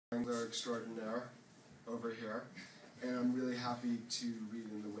elder extraordinaire over here, and I'm really happy to read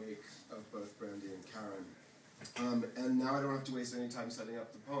in the wake of both Brandy and Karen. And now I don't have to waste any time setting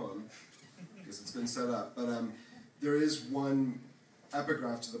up the poem, because it's been set up, but there is one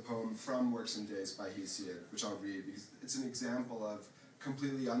epigraph to the poem from Works and Days by Hesiod, which I'll read, because it's an example of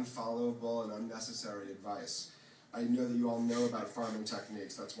completely unfollowable and unnecessary advice. I know that you all know about farming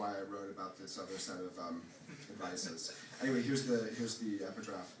techniques, that's why I wrote about this other set of advices. Anyway, here's the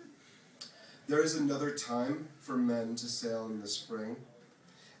epigraph. There is another time for men to sail in the spring.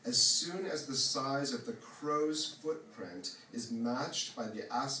 As soon as the size of the crow's footprint is matched by the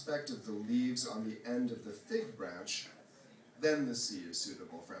aspect of the leaves on the end of the fig branch, then the sea is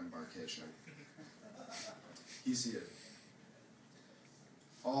suitable for embarkation. Hesiod.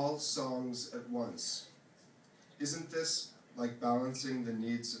 All songs at once. Isn't this like balancing the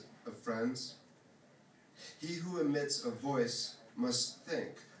needs of friends? He who emits a voice must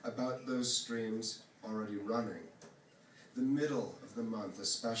think about those streams already running. The middle of the month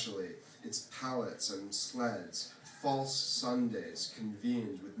especially, its pallets and sleds, false Sundays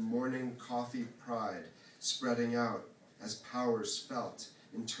convened with morning coffee pride spreading out as powers felt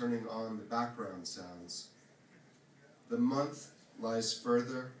in turning on the background sounds. The month lies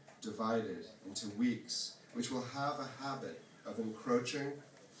further divided into weeks, which will have a habit of encroaching,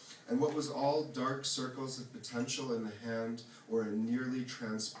 and what was all dark circles of potential in the hand, or a nearly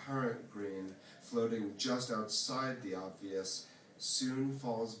transparent green floating just outside the obvious, soon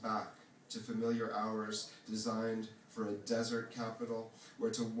falls back to familiar hours designed for a desert capital,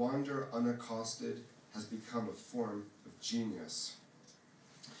 where to wander unaccosted has become a form of genius.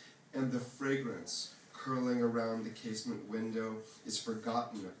 And the fragrance curling around the casement window is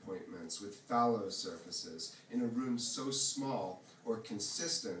forgotten appointments with fallow surfaces in a room so small or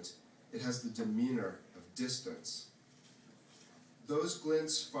consistent it has the demeanor of distance. Those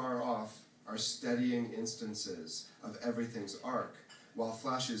glints far off are steadying instances of everything's arc, while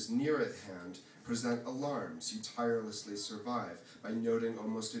flashes near at hand present alarms you tirelessly survive by noting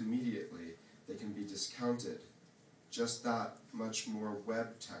almost immediately they can be discounted. Just that much more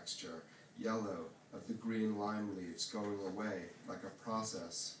web texture, yellow, of the green lime leaves going away like a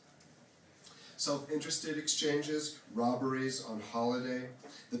process. Self-interested exchanges, robberies on holiday,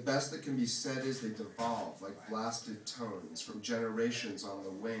 the best that can be said is they devolve like blasted tones from generations on the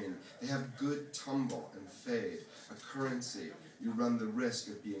wane. They have good tumble and fade, a currency you run the risk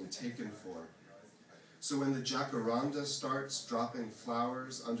of being taken for. So when the jacaranda starts dropping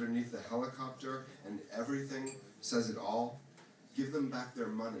flowers underneath the helicopter and everything says it all, give them back their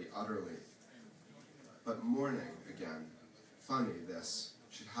money utterly. But morning again, funny this,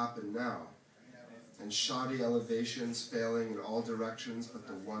 should happen now. And shoddy elevations failing in all directions but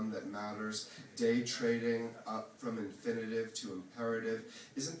the one that matters, day trading up from infinitive to imperative.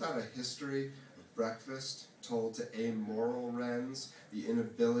 Isn't that a history of breakfast told to amoral wrens, the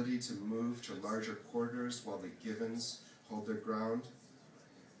inability to move to larger quarters while the givens hold their ground?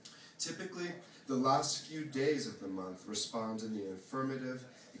 Typically, the last few days of the month respond in the affirmative,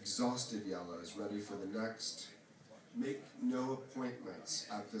 exhausted yellows ready for the next. Make no appointments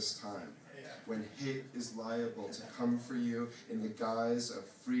at this time, when hate is liable to come for you in the guise of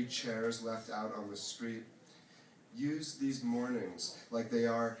free chairs left out on the street. Use these mornings like they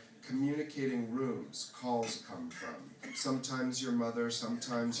are communicating rooms calls come from, sometimes your mother,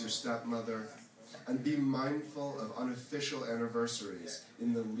 sometimes your stepmother, and be mindful of unofficial anniversaries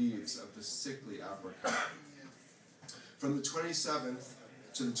in the leaves of the sickly apricot. From the 27th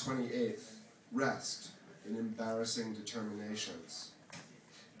to the 28th, rest in embarrassing determinations.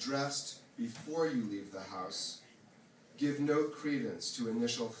 Dressed before you leave the house, give no credence to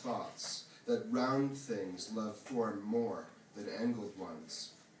initial thoughts that round things love form more than angled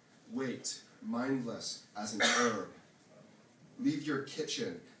ones. Wait, mindless as an herb. Leave your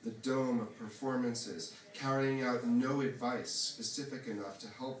kitchen, the dome of performances, carrying out no advice specific enough to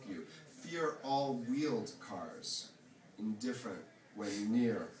help you. Fear all wheeled cars, indifferent when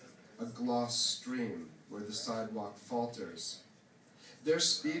near, a gloss stream where the sidewalk falters. Their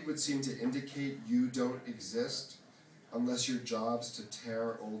speed would seem to indicate you don't exist, unless your job's to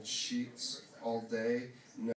tear old sheets all day